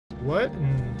What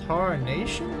in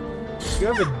tarnation? You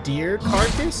have a deer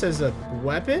carcass as a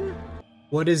weapon?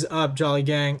 What is up, Jolly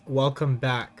Gang? Welcome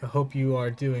back. I hope you are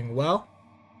doing well.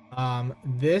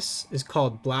 This is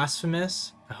called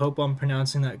Blasphemous. I hope I'm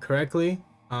pronouncing that correctly.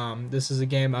 This is a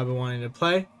game I've been wanting to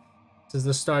play. This is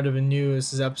the start of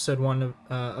this is episode 1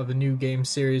 of a new game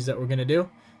series that we're gonna do.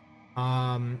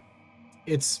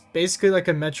 It's basically like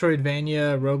a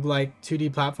Metroidvania roguelike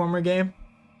 2D platformer game.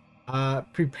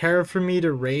 Prepare for me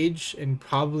to rage and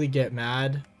probably get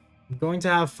mad. I'm going to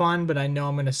have fun, but I know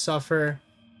I'm going to suffer.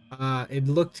 It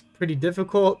looked pretty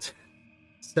difficult,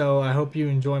 so I hope you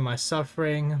enjoy my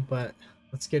suffering, but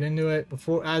let's get into it.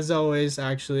 Before, as always,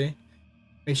 actually,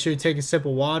 make sure you take a sip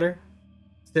of water,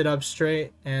 sit up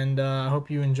straight, and I hope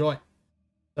you enjoy.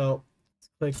 So, let's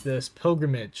click this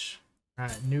pilgrimage.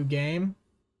 Alright, new game.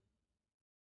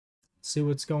 Let's see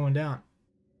what's going down.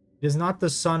 It is not the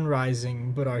sun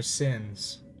rising, but our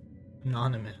sins.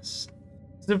 Anonymous.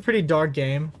 It's a pretty dark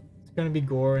game. It's gonna be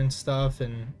gore and stuff,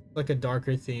 and like a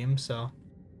darker theme, so.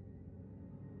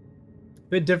 A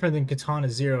bit different than Katana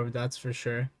Zero, that's for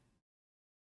sure.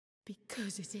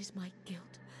 Because it is my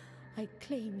guilt, I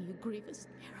claim you grievous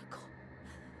miracle.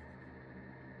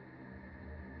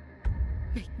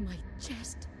 Make my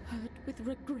chest hurt with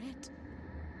regret.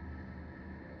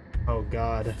 Oh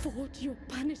god. Forge your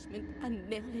punishment and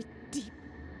nail it deep.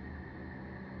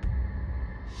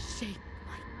 Shape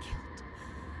my guilt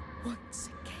once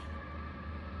again.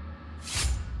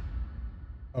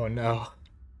 Oh no.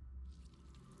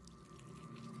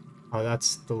 Oh,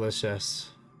 that's delicious.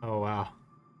 Oh wow.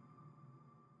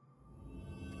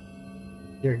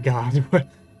 Dear God,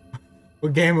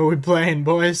 what game are we playing,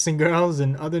 boys and girls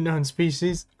and other known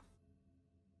species?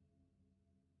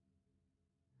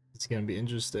 It's gonna be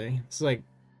interesting. It's like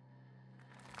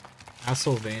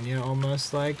Castlevania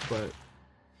almost like, but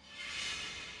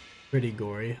pretty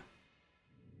gory.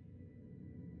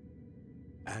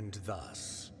 And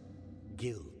thus,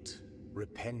 guilt,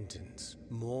 repentance,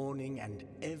 mourning, and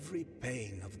every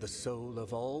pain of the soul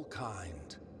of all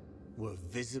kind were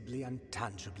visibly and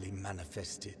tangibly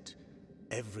manifested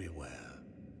everywhere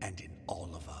and in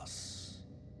all of us.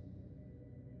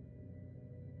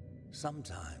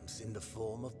 Sometimes in the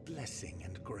form of blessing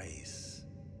and grace,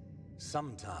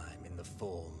 sometime in the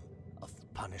form of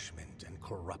punishment and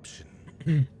corruption.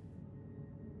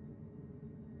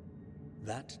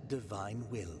 That divine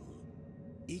will,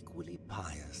 equally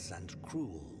pious and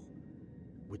cruel,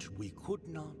 which we could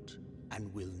not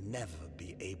and will never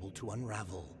be able to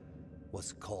unravel,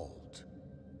 was called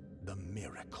the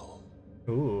miracle.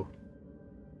 Ooh.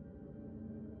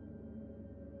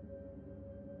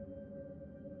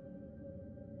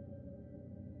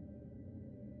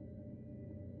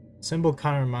 Symbol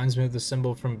kind of reminds me of the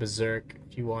symbol from Berserk.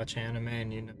 If you watch anime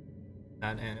and you know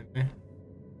that anime.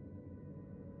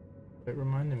 What it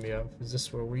reminded me of. Is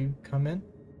this where we come in?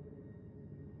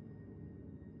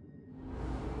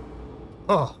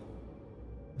 Oh.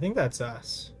 I think that's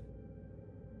us.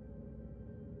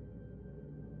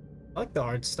 I like the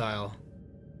art style.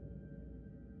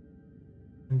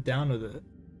 I'm down with it.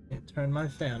 Can't turn my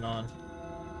fan on.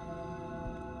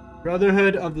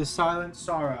 Brotherhood of the Silent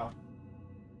Sorrow.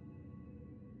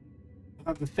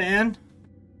 Have the fan.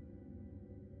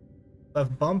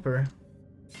 Left bumper.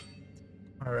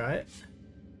 Alright.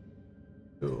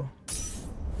 Ooh.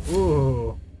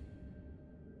 Ooh.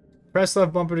 Press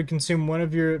left bumper to consume one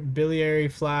of your biliary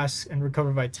flasks and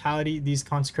recover vitality. These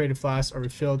consecrated flasks are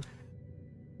refilled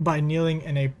by kneeling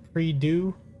in a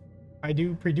prie-dieu.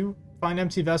 Find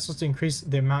empty vessels to increase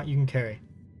the amount you can carry.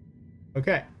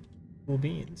 Okay. Cool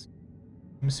beans.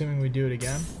 I'm assuming we do it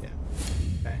again. Yeah.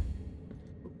 Okay.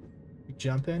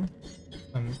 Jump in,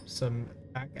 some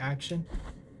back action,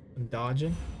 some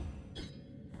dodging.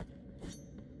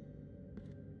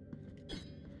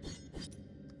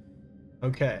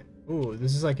 Okay. Ooh,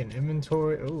 this is like an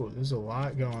inventory. Ooh, there's a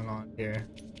lot going on here.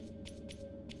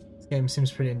 This game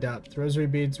seems pretty in depth. Rosary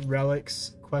beads,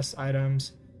 relics, quest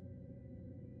items,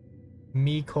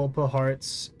 me culpa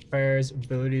hearts, prayers,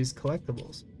 abilities,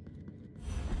 collectibles.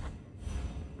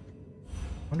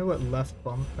 Wonder what left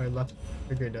bump or left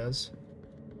trigger does.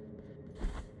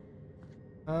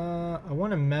 I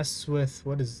want to mess with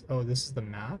what is. Oh, this is the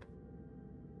map.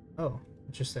 Oh,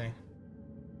 interesting.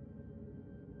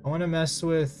 I want to mess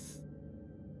with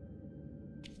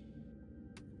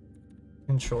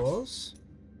controls.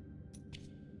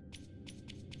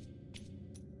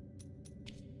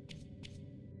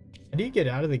 How do you get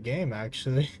out of the game,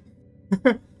 actually?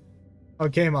 Oh,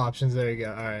 game options. There you go.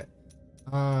 All right.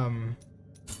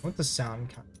 What the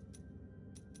sound?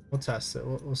 We'll test it.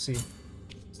 We'll see.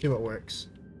 See what works.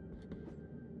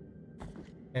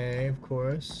 Okay, of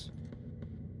course.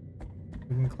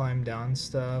 We can climb down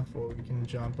stuff, or we can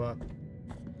jump up.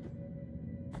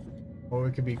 Or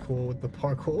we could be cool with the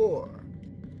parkour.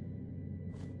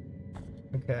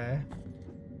 Okay.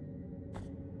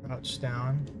 Crouch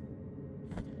down.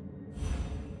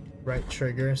 Right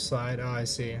trigger, slide. Oh, I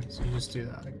see. So you just do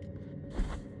that.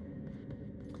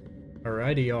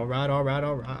 Alrighty, alright.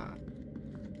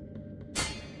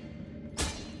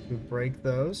 We break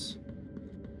those.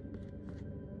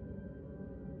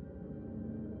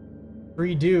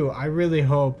 Pre-do. I really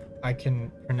hope I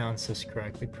can pronounce this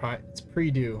correctly. It's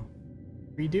pre-do.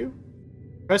 Pre-do?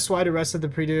 Press Y to rest at the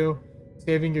pre-do,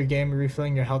 saving your game and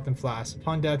refilling your health and flasks.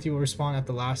 Upon death, you will respawn at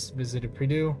the last visited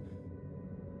pre-do.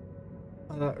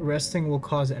 Resting will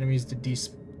cause enemies to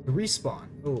respawn.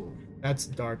 Oh, that's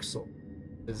Dark Souls.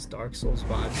 This is Dark Souls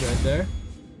vibes right there.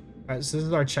 Alright, so this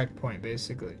is our checkpoint,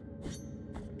 basically.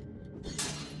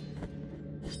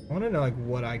 I want to know, like,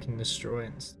 what I can destroy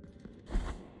and stuff.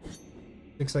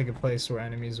 Looks like a place where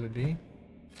enemies would be.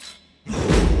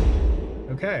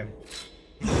 Okay.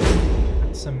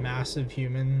 That's a massive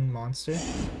human monster.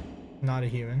 Not a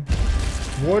human.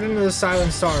 Warden of the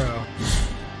Silent Sorrow.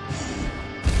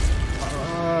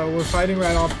 We're fighting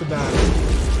right off the bat.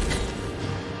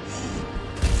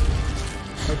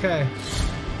 Okay.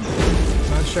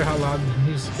 Not sure how loud the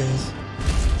music is.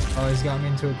 Oh, he's got me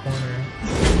into a corner.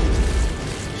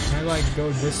 Can I, like,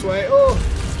 go this way? Oh!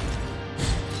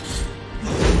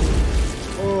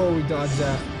 Oh, we dodged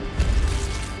that.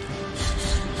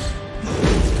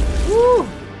 Woo!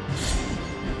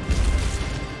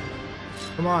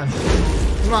 Come on.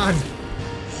 Come on.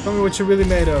 Tell me what you're really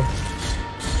made of.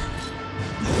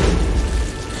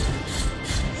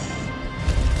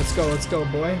 Let's go,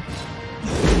 boy.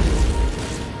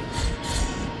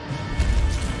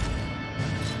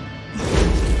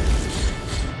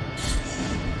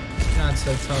 Not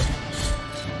so tough.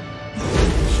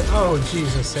 Oh,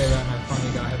 Jesus, say that, and I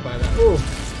finally got hit by that. Ooh!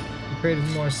 We created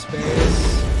more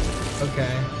space.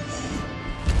 Okay.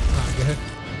 Not good.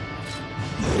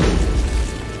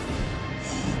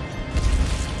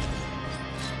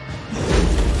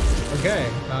 Okay,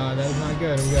 that is not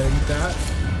good. We gotta eat that.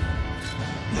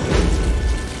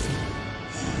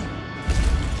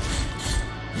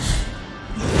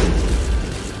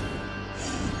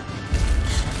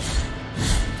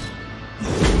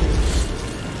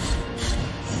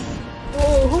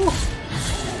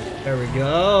 There we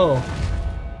go.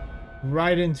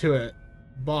 Right into it.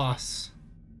 Boss.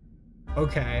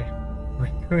 Okay.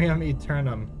 Requiem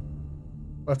Eternum.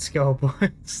 Let's go,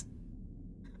 boys.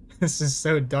 This is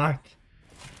so dark.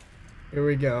 Here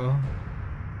we go.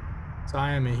 So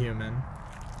I am a human.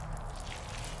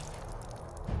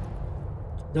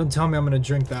 Don't tell me I'm gonna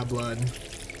drink that blood.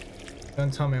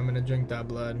 Don't tell me I'm gonna drink that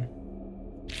blood.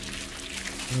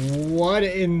 What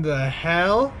in the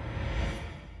hell?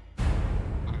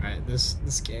 Alright, this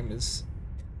game is...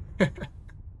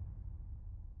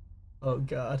 Oh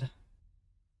god.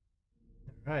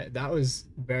 Alright, that was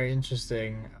very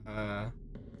interesting.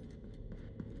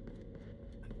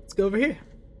 Let's go over here.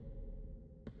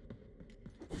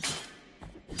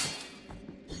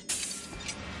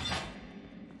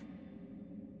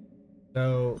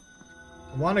 So,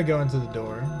 I want to go into the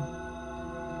door.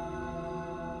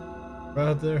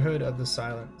 Brotherhood of the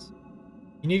Silence.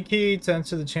 You need a key to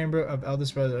enter the chamber of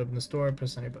eldest brother. Open this door,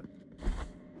 press any button.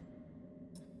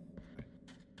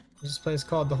 This place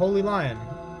called the Holy Lion.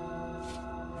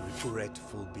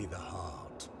 Regretful be the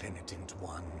heart, penitent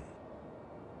one.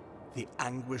 The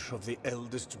anguish of the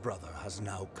eldest brother has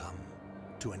now come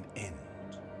to an end.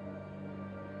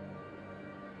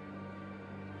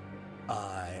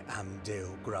 I am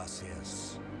Deo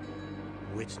Gracias,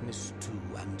 witness to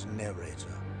and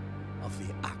narrator of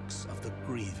the acts of the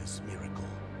grievous miracle.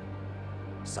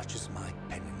 Such is my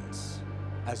penance,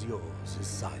 as yours is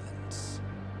silence.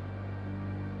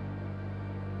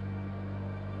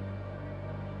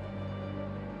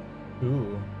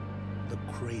 Ooh. The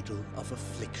cradle of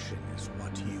affliction is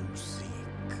what you seek.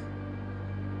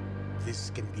 This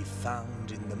can be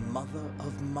found in the mother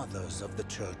of mothers of the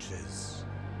churches.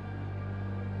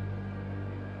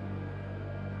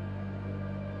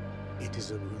 It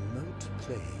is a remote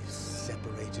place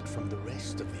separated from the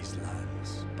rest of these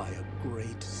lands by a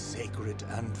great sacred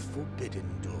and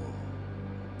forbidden door.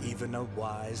 Even a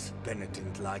wise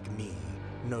penitent like me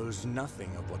knows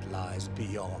nothing of what lies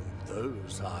beyond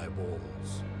those high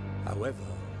walls. However,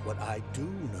 what I do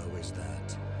know is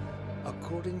that,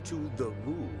 according to the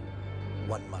rule,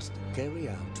 one must carry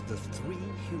out the 3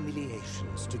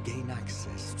 humiliations to gain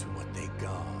access to what they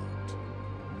guard.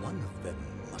 One of them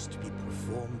must be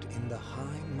performed in the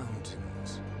high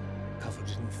mountains, covered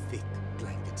in thick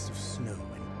blankets of snow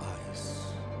and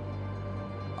ice.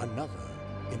 Another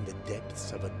in the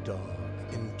depths of a dark,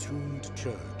 entombed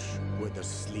church where the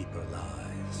sleeper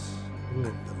lies. And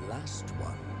the last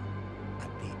one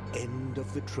at the end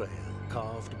of the trail,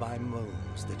 carved by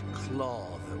moans that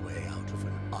claw their way out of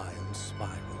an iron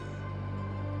spiral.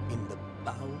 In the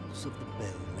bowels of the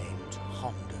bell named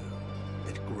Hondo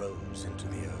that grows into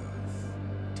the earth.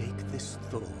 Take this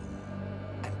thorn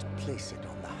and place it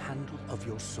on the handle of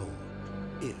your sword.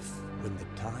 If, when the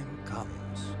time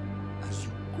comes, as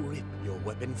you grip your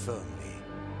weapon firmly,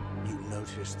 you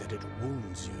notice that it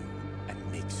wounds you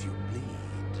and makes you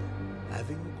bleed,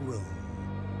 having grown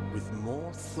with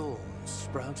more thorns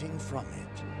sprouting from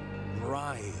it,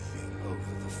 writhing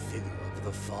over the figure of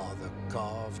the Father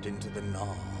carved into the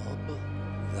knob,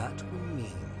 that will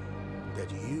mean that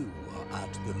you are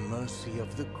at the mercy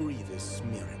of the grievous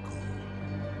miracle,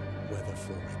 whether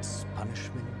for its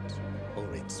punishment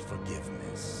or its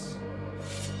forgiveness.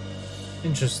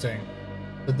 Interesting.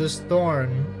 But this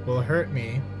thorn will hurt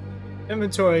me.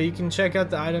 Inventory, you can check out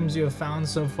the items you have found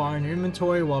so far in your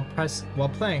inventory while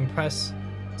playing. Press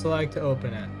select to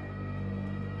open it.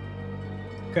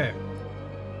 Okay.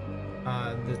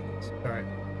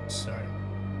 Sorry.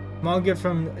 Small gift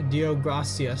from Dio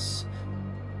Gracias.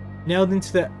 Nailed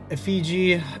into the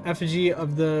effigy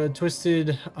of the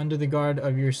twisted under the guard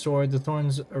of your sword, the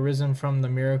thorns arisen from the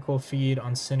miracle feed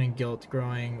on sin and guilt,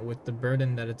 growing with the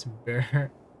burden that its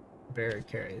bearer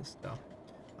carries. So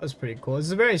that was pretty cool.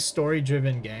 It's a very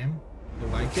story-driven game. I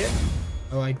like it.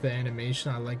 I like the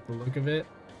animation. I like the look of it.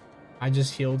 I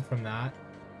just healed from that,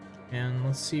 and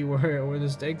let's see where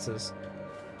this takes us.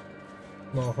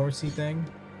 Little horsey thing.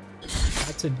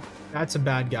 That's a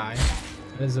bad guy.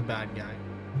 That is a bad guy.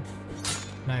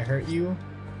 Can I hurt you,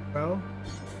 bro?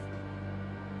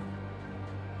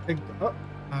 Oh,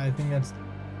 I think that's...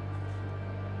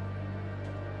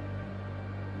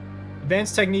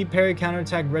 Advanced technique, parry,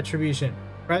 counterattack, retribution.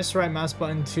 Press right mouse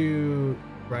button to...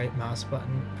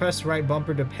 Press right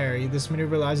bumper to parry. This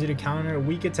maneuver allows you to counter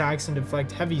weak attacks and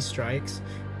deflect heavy strikes.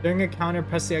 During a counter,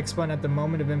 press the X button at the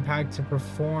moment of impact to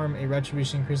perform a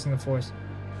retribution, increasing the force.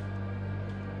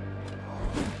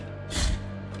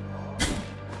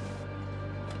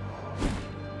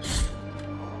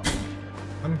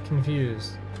 I'm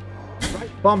confused.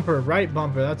 Right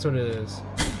bumper, that's what it is.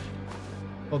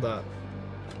 Hold up.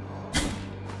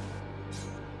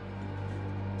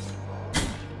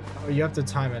 Oh, you have to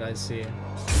time it, I see.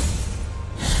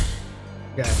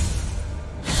 Okay.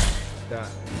 That.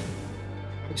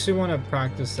 I actually want to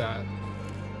practice that.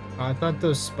 I thought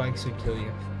those spikes would kill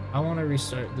you. I want to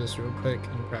restart this real quick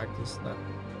and practice that.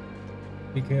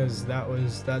 Because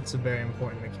that's a very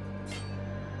important mechanic.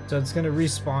 So it's going to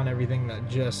respawn everything that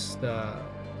just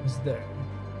was there.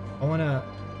 I want to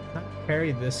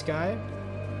parry this guy.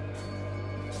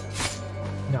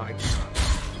 No, I cannot.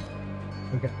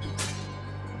 Okay.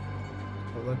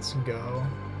 So let's go.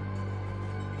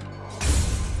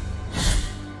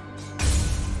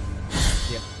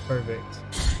 Yeah, perfect.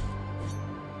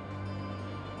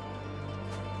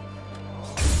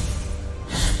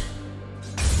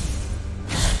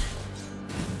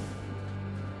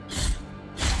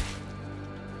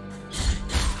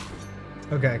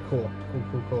 Okay, cool.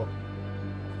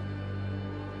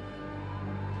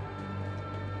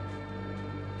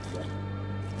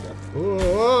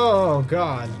 Oh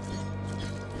god.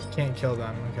 Can't kill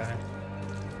them, okay.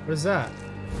 What is that?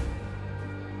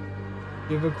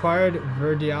 You've acquired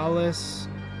Verdialis.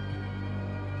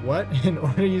 What? In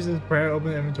order to use this prayer,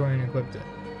 open the inventory and equip it.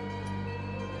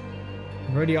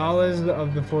 Verdialis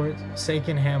of the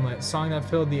Forsaken Hamlet. Song that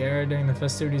filled the air during the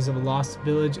festivities of a lost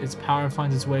village. Its power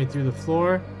finds its way through the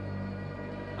floor.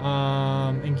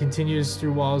 And continues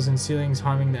through walls and ceilings,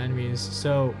 harming the enemies.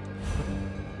 So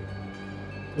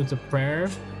it's a prayer.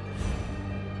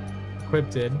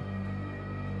 Equipped.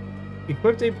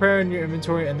 Equip a prayer in your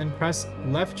inventory and then press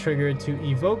left trigger to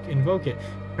invoke it.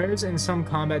 Prayers in some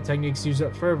combat techniques use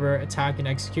up fervor, attack and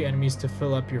execute enemies to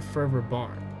fill up your fervor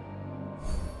bar.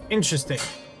 Interesting.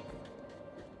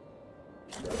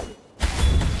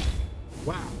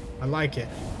 Wow, I like it.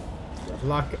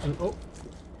 Lock. Oh,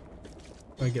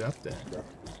 I get up there.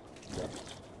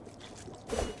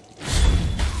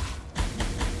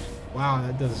 Wow,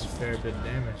 that does a fair bit of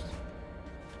damage.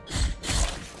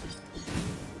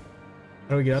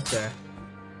 How do we get up there?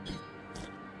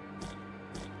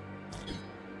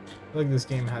 I feel like this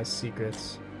game has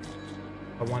secrets.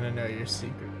 I want to know your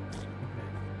secret.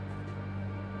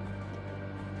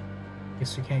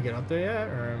 Guess we can't get up there yet,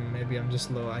 or maybe I'm just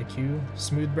low IQ.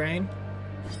 Smooth brain.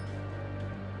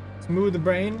 Smooth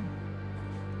brain.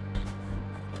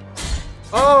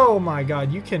 Oh my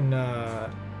god, you can,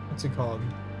 what's it called?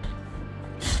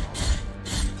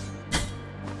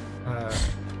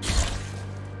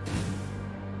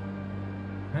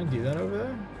 Can I do that over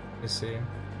there? Let's see.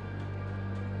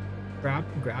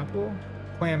 Grapple?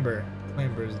 Clamber.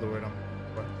 Clamber is the word I'm looking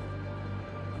for.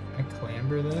 Can I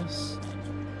clamber this?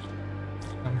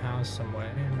 Somehow, some way,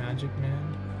 Magic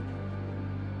Man.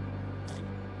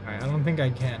 Alright, I don't think I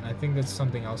can. I think that's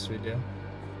something else we do.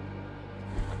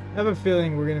 I have a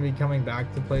feeling we're gonna be coming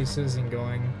back to places and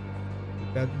going.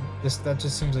 That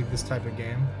just seems like this type of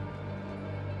game.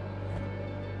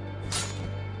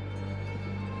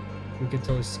 We could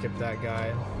totally skip that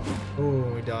guy.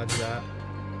 Oh, we dodged that.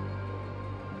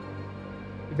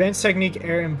 Advanced technique,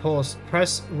 air impulse.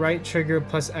 Press right trigger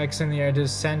plus X in the air to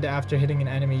descend after hitting an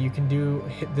enemy. You can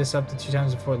hit this up to 2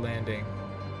 times before landing.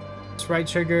 Press right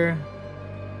trigger.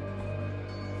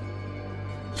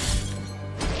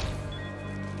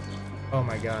 Oh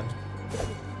my god.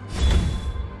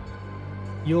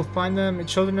 You'll find them,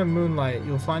 Children of Moonlight.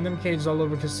 You'll find them caged all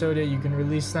over Cvstodia. You can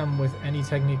release them with any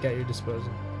technique at your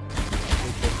disposal.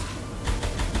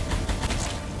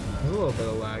 There's a little bit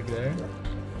of lag there.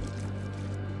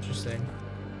 Interesting.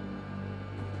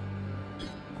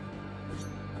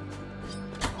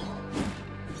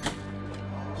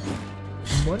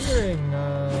 I'm wondering,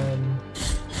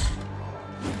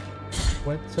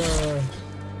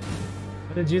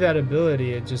 how to do that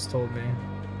ability it just told me.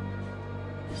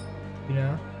 You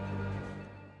know?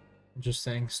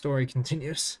 Interesting. Story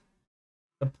continues.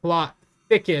 The plot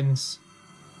thickens.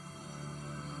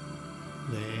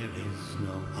 There is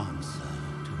no answer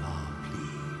to our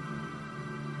plea.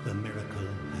 The miracle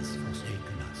has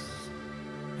forsaken us,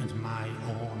 and my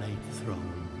ornate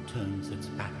throne turns its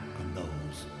back on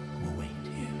those who await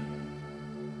here.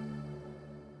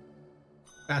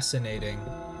 Fascinating.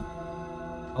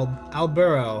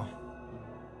 Alburo.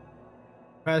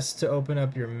 Press to open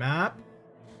up your map.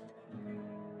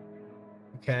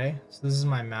 Okay, so this is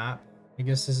my map. I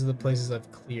guess this is the places I've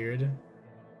cleared. Not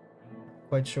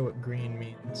quite sure what green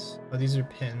means. Oh, these are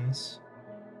pins.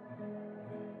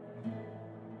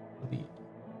 Delete.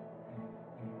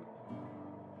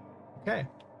 Okay.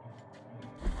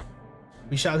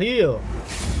 We shall heal.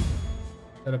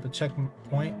 Set up a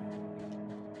checkpoint.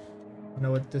 I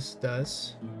know what this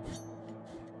does.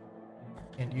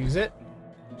 Can't use it.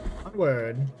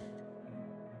 Onward.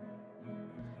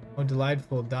 Oh,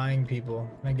 delightful dying people.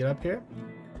 Can I get up here?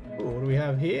 Ooh, what do we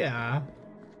have here?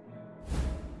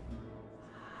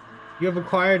 You have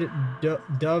acquired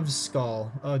Dove's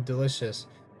Skull. Oh, delicious.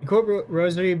 Incorporate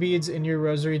rosary beads in your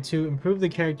rosary to improve the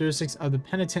characteristics of the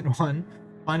Penitent one.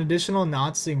 Find additional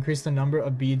knots to increase the number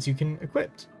of beads you can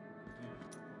equip.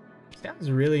 Sounds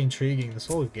really intriguing, this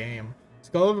whole game.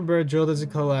 Skull of a bird drilled as a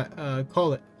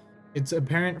collet. Its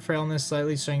apparent frailness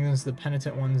slightly strengthens the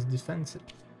Penitent one's defense.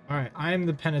 Alright, I am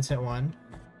the Penitent one.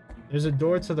 There's a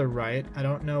door to the right. I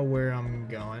don't know where I'm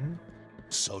going.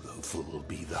 Sorrowful will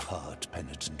be the heart,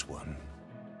 Penitent one.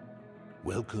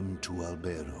 Welcome to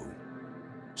Albero,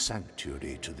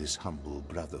 sanctuary to this humble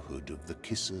brotherhood of the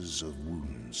Kissers of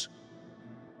Wounds.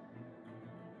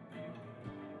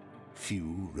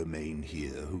 Few remain here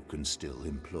who can still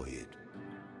employ it.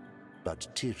 But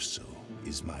Tirso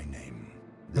is my name.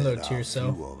 Hello, There Tirso.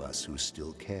 are few of us who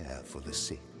still care for the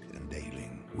sick and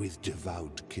ailing. With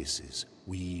devout kisses,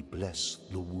 we bless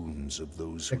the wounds of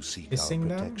those who seek our kissing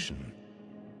them? protection.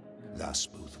 Thus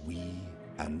both we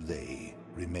and they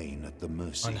remain at the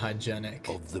mercy Unhygienic.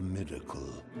 of the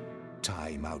miracle.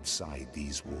 Time outside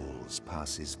these walls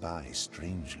passes by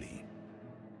strangely.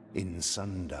 In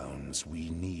sundowns we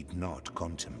need not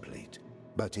contemplate.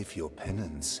 But if your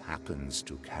penance happens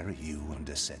to carry you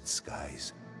under set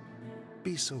skies,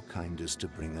 be so kind as to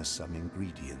bring us some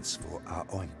ingredients for our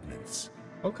ointments.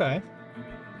 Okay.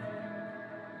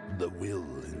 The will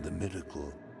in the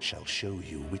miracle shall show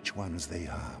you which ones they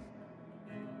are.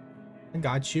 I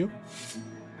got you.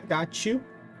 I got you.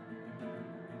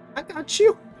 I got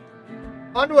you.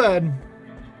 Onward.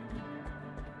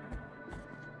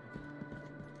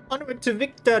 Onward to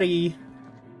victory.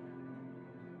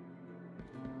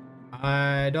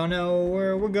 I don't know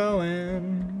where we're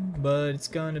going, but it's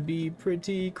gonna be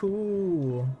pretty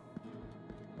cool.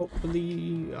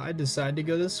 Hopefully, I decide to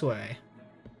go this way.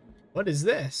 What is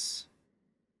this?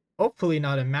 Hopefully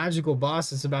not a magical boss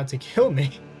that's about to kill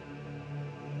me.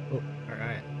 Oh,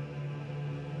 alright.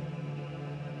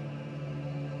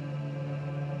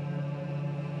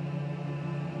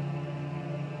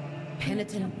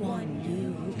 Penitent one,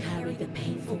 you who carry the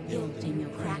painful guilt in your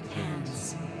cracked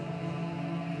hands.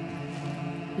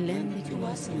 Lend it to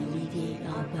us and alleviate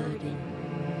our burden.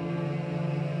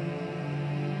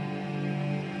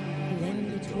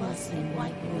 dazzling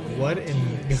white robe. What in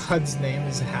God's name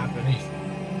is happening?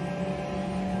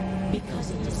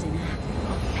 Because it is an act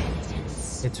of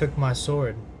penitence. It took my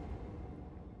sword.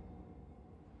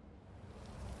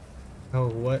 Oh,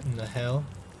 what in the hell?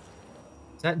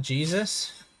 Is that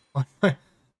Jesus? On my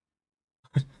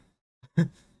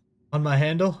on my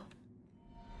handle?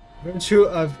 Virtue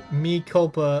of me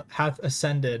culpa hath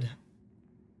ascended.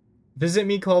 Visit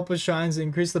me culpa shrines to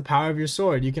increase the power of your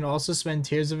sword. You can also spend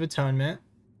tears of atonement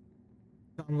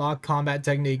to unlock combat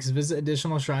techniques. Visit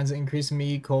additional shrines to increase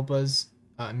me culpa's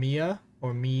Mia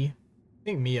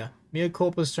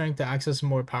culpa's strength to access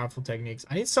more powerful techniques.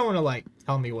 I need someone to like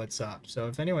tell me what's up. So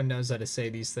if anyone knows how to say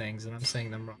these things and I'm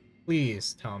saying them wrong,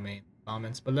 please tell me in the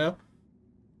comments below.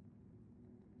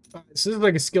 So this is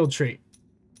like a skill tree.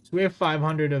 So we have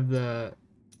 500 of the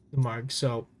mark.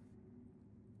 So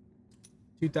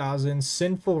 2000.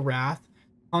 Sinful Wrath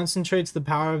concentrates the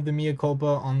power of the mea culpa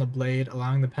on the blade,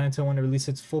 allowing the penitent one to release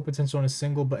its full potential in a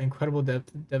single but incredible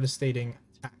devastating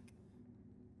attack.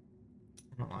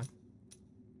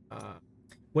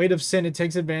 Weight of Sin. It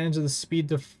takes advantage of the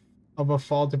speed of a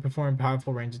fall to perform a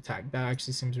powerful range attack. That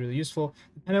actually seems really useful.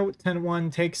 The Penitent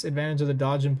one takes advantage of the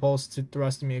dodge impulse to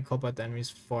thrust the mea culpa at the enemy's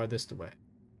farthest away.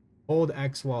 Hold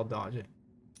X while dodging.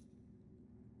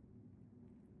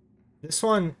 This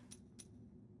one,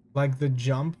 like the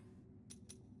jump,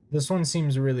 this one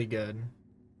seems really good.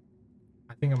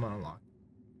 I think I'm gonna unlock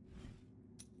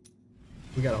it.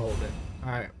 We gotta hold it.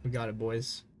 Alright, we got it,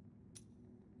 boys.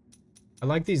 I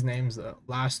like these names though.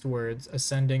 Last Words,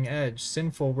 Ascending Edge,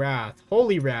 Sinful Wrath,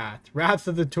 Holy Wrath, Wrath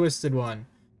of the Twisted One,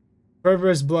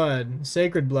 Fervorous Blood,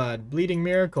 Sacred Blood, Bleeding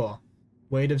Miracle,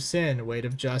 Weight of Sin, Weight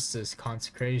of Justice,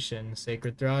 Consecration,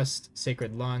 Sacred Thrust,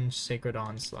 Sacred Lunge, Sacred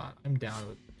Onslaught. I'm down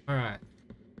with it. Alright.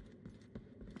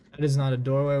 That is not a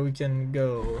doorway we can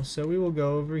go. So we will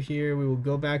go over here. We will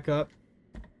go back up.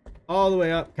 All the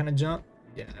way up. Can I jump?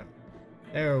 Yeah.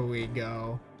 There we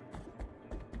go.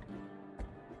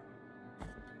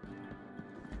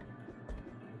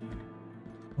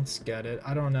 Let's get it.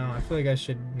 I don't know. I feel like I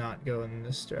should not go in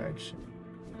this direction.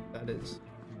 That is.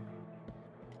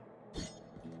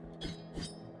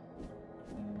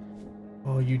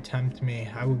 Oh, you tempt me.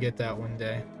 I will get that one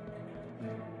day.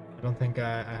 I don't think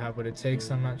I have what it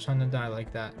takes. I'm not trying to die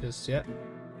like that just yet.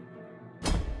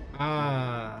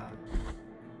 Ah.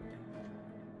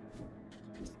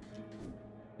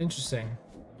 Interesting.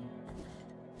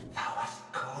 Thou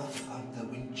hast called on the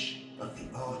winch of the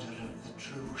Order of the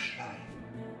True Shrine.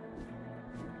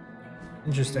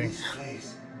 Interesting. In this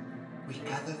place, we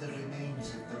gather the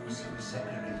remains of those who were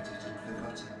separated and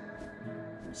forgotten,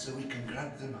 so we can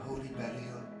grant them holy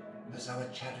burial as our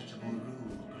charitable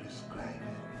rule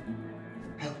prescribeth.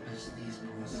 Help us, these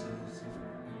poor souls,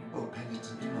 O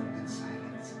penitent monk in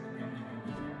silence.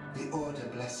 The Order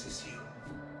blesses you.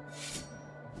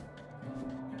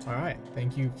 Alright,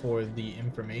 thank you for the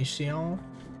information.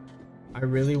 I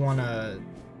really want to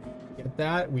get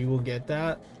that. We will get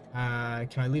that.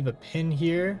 Can I leave a pin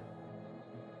here?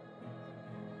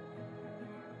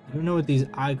 I don't know what these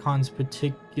icons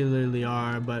particularly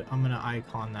are, but I'm going to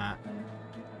icon that.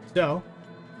 So,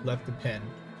 left the pin.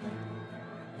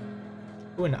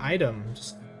 Oh, an item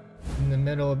just in the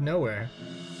middle of nowhere.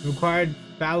 Required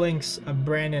phalanx of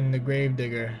Brandon the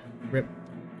Gravedigger.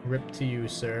 Rip to you,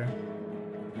 sir.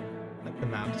 At the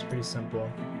map, it's pretty simple.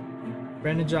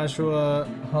 Brandon Joshua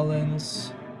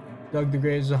Hullins dug the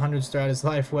graves 100 throughout his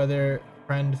life, whether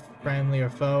friend, family, or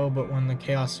foe, but when the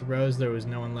chaos arose, there was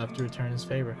no one left to return his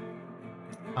favor.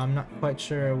 I'm not quite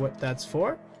sure what that's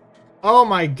for. Oh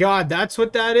my god, that's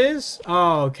what that is?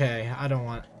 Oh, okay. I don't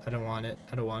want it. I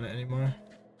don't want it anymore.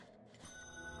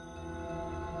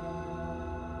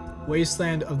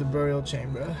 Wasteland of the Burial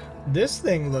Chamber. This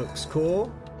thing looks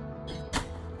cool.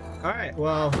 Alright,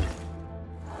 well.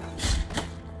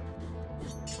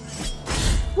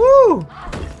 Woo!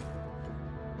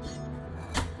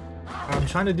 I'm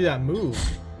trying to do that move.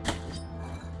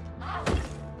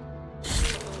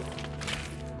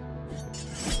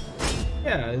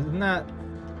 Yeah, isn't that...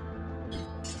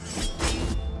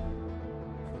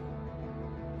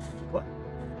 What?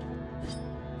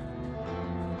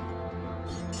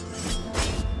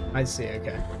 I see,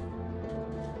 okay.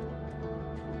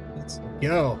 Let's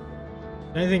go.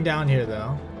 Anything down here,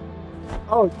 though?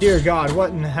 Oh, dear God, what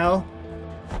in the hell?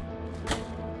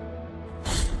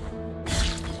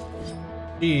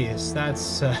 Jeez,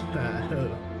 that's,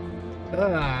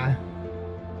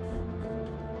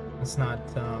 That's not,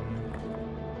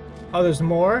 Oh, there's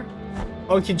more?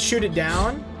 Oh, we can shoot it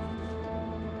down?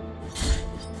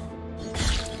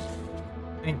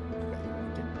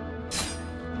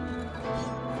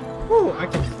 Woo, I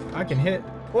can hit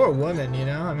Poor woman, you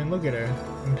know? I mean, look at her.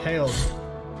 Impaled.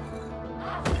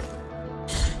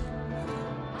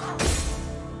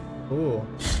 Ooh.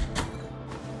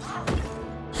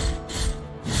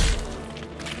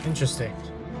 Interesting.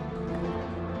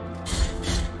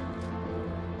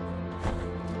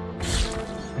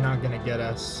 You're not gonna get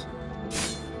us.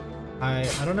 I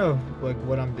don't know like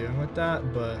what I'm doing with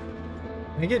that, but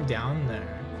can I get down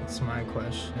there? That's my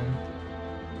question.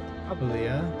 Probably,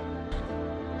 yeah.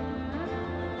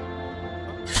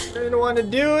 I didn't want to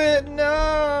do it.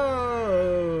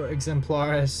 No.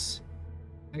 Exemplaris.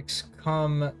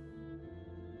 Excom.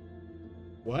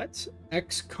 What?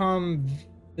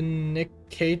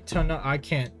 Excommunicatona. I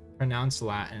can't pronounce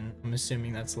Latin. I'm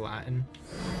assuming that's Latin.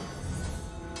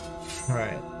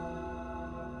 Alright.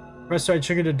 Press right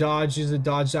trigger to dodge. Use the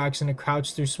dodge action to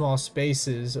crouch through small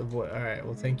spaces. Alright,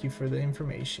 well, thank you for the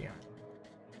information.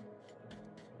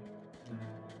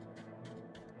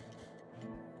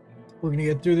 We're gonna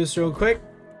get through this real quick.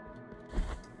 I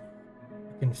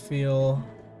can feel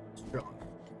strong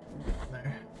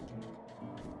there.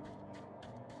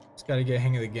 Just gotta get a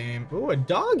hang of the game. Ooh, a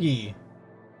doggy!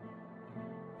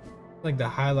 Like the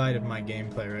highlight of my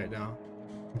gameplay right now.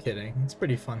 I'm kidding. It's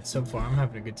pretty fun so far. I'm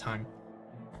having a good time.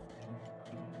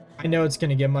 I know it's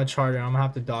gonna get much harder. I'm gonna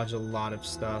have to dodge a lot of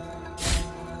stuff.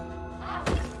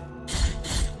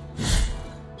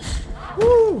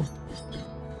 Woo!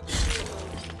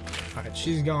 Alright,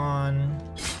 she's gone.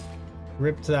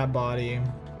 Rip to that body.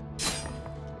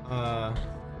 Can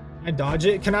I dodge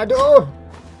it? Can I do? Oh!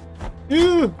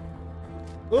 Ew!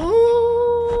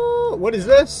 Oh! What is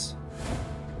this?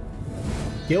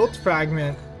 Guilt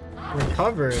fragment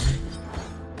recovered.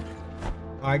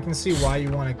 I can see why you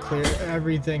want to clear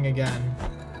everything again.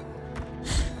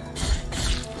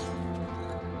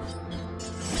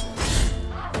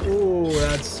 Ooh,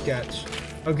 that's sketch.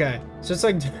 Okay, so it's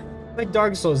like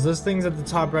Dark Souls. Those things at the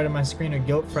top right of my screen are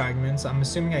guilt fragments. I'm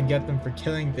assuming I get them for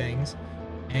killing things,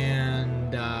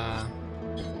 and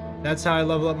that's how I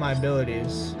level up my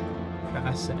abilities.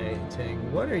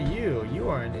 Fascinating. What are you? You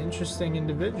are an interesting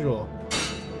individual.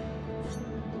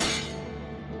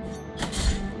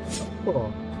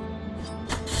 Cool.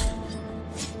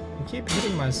 I keep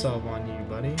hitting myself on you,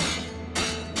 buddy.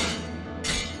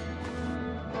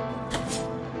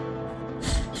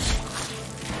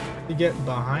 To get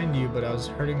behind you, but I was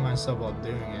hurting myself while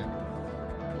doing it.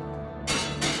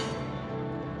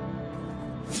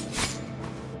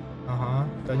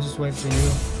 Did I just wait for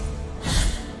you?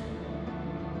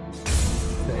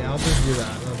 Okay, I'll just do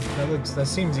that. That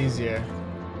seems easier.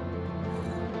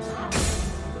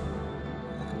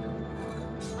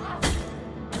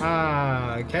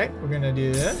 Okay, we're gonna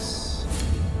do this.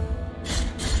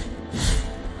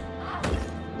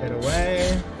 Get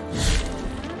away.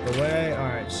 Get away.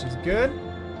 Alright, she's good.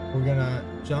 We're gonna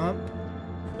jump.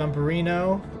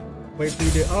 Jumperino. Wait for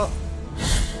you to. Oh!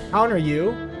 Counter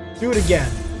you. Do it again.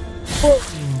 Boom,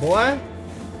 boy.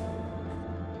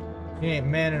 You ain't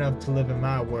man enough to live in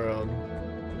my world.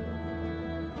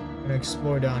 Gonna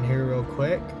explore down here real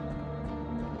quick.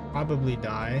 Probably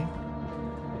die.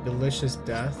 Delicious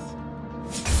death.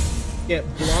 Get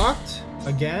blocked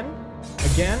again.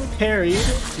 Again. Parried.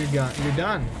 You're done. You're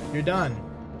done. You're done.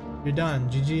 You're done.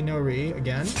 GG no re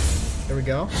again. There we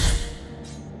go.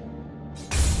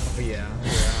 Oh yeah.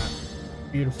 Look at that.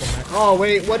 Beautiful man. Oh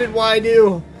wait. What did Y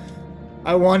do?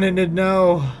 I wanted to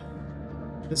know.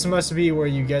 This must be where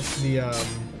you get to the I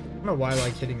don't know why I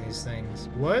like hitting these things.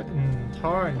 What in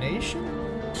tarnation?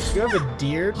 You have a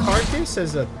deer carcass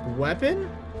as a weapon?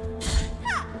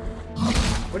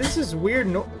 What is this weird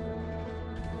no-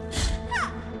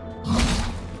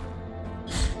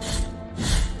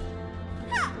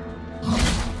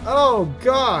 Oh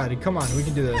god, come on, we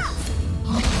can do this.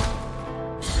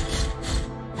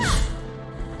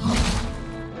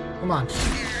 Come on.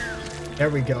 There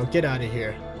we go, get out of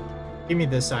here. Give me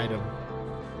this item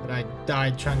that I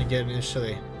died trying to get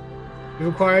initially.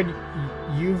 You've acquired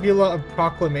Uvula of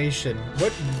Proclamation.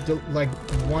 What, like,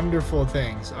 wonderful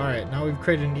things. Alright, now we've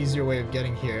created an easier way of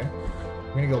getting here.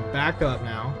 I'm gonna go back up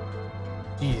now.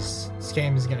 Jeez, this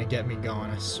game is gonna get me going,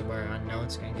 I swear. I know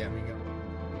it's gonna get me going.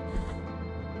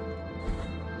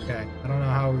 Okay, I don't know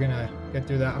how we're gonna get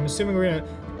through that. I'm assuming we're gonna,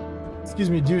 excuse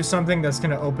me, do something that's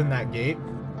gonna open that gate.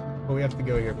 But we have to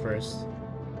go here first.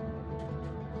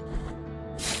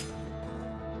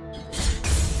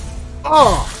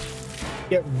 Oh!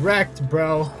 Get wrecked,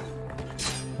 bro.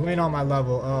 You ain't on my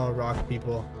level. Oh, rock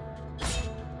people.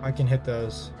 I can hit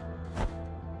those.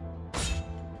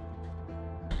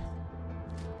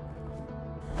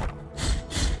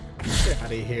 Get out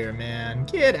of here, man.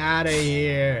 Get out of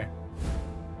here.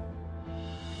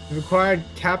 Required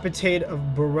Capitate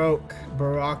of Baroque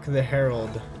the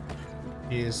Herald.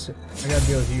 Jeez, I gotta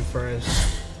deal with you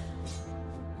first.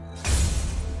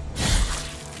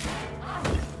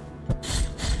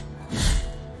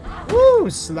 Woo!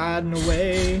 Sliding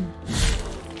away.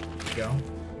 There we go.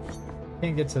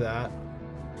 Can't get to that.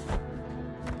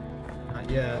 Not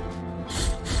yet.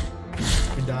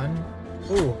 You're done?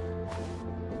 Ooh.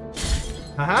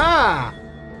 Haha!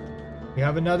 We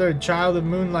have another Child of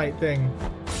Moonlight thing.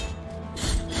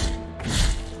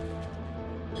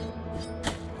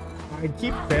 I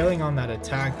keep failing on that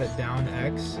attack, that down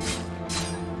X.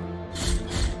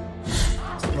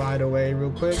 Slide away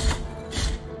real quick.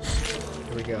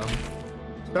 Here we go.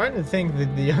 Starting to think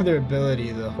that the other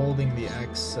ability, the holding the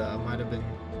X, might have been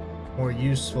more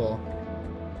useful.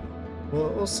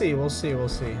 We'll see, we'll see, we'll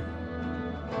see.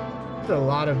 There's a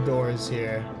lot of doors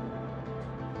here.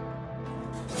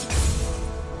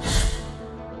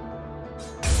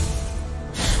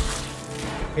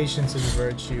 Patience is a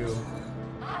virtue.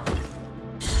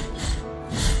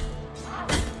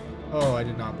 Oh, I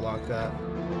did not block that.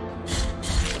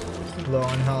 Low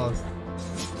on health.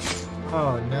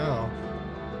 Oh no.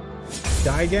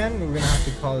 Die again? We're gonna have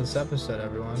to call this episode,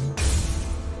 everyone.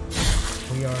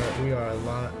 We are a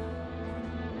lot.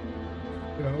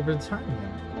 We're over the time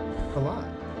again. A lot.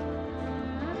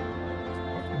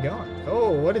 Where are we going?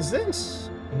 Oh, what is this?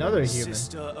 Another human.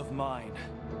 Sister of mine,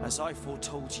 as I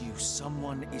foretold you,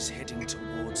 someone is heading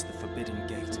towards the Forbidden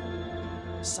Gate.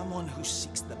 Someone who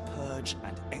seeks the purge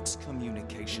and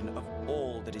excommunication of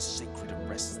all that is sacred and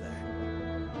rests there.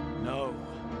 No,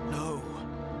 no,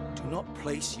 do not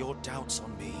place your doubts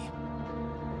on me.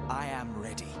 I am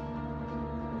ready.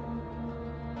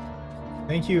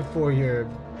 Thank you for your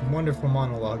wonderful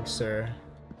monologue, sir.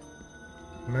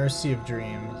 Mercy of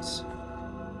Dreams.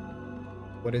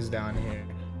 What is down here?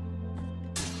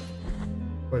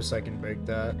 Of course I can break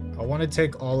that. I want to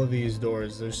take all of these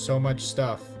doors. There's so much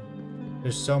stuff.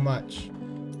 There's so much.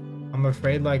 I'm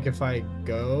afraid, like, if I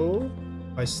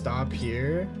stop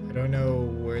here, I don't know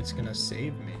where it's gonna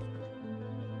save me.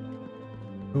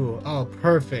 Ooh, oh,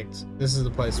 perfect. This is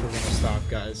the place we're gonna stop,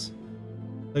 guys.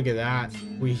 Look at that.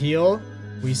 We heal,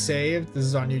 we save. This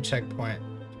is our new checkpoint.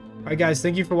 Alright, guys,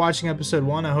 thank you for watching episode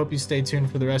 1. I hope you stay tuned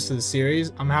for the rest of the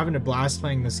series. I'm having a blast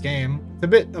playing this game. It's a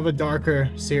bit of a darker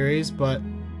series, but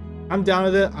I'm down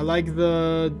with it. I like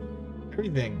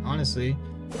everything, honestly.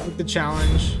 I like the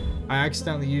challenge. I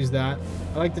accidentally used that.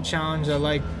 I like the challenge. I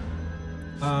like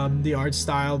the art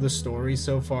style, the story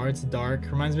so far. It's dark.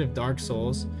 Reminds me of Dark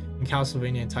Souls and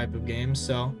Castlevania type of games.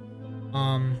 So,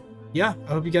 yeah,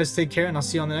 I hope you guys take care, and I'll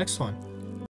see you on the next one.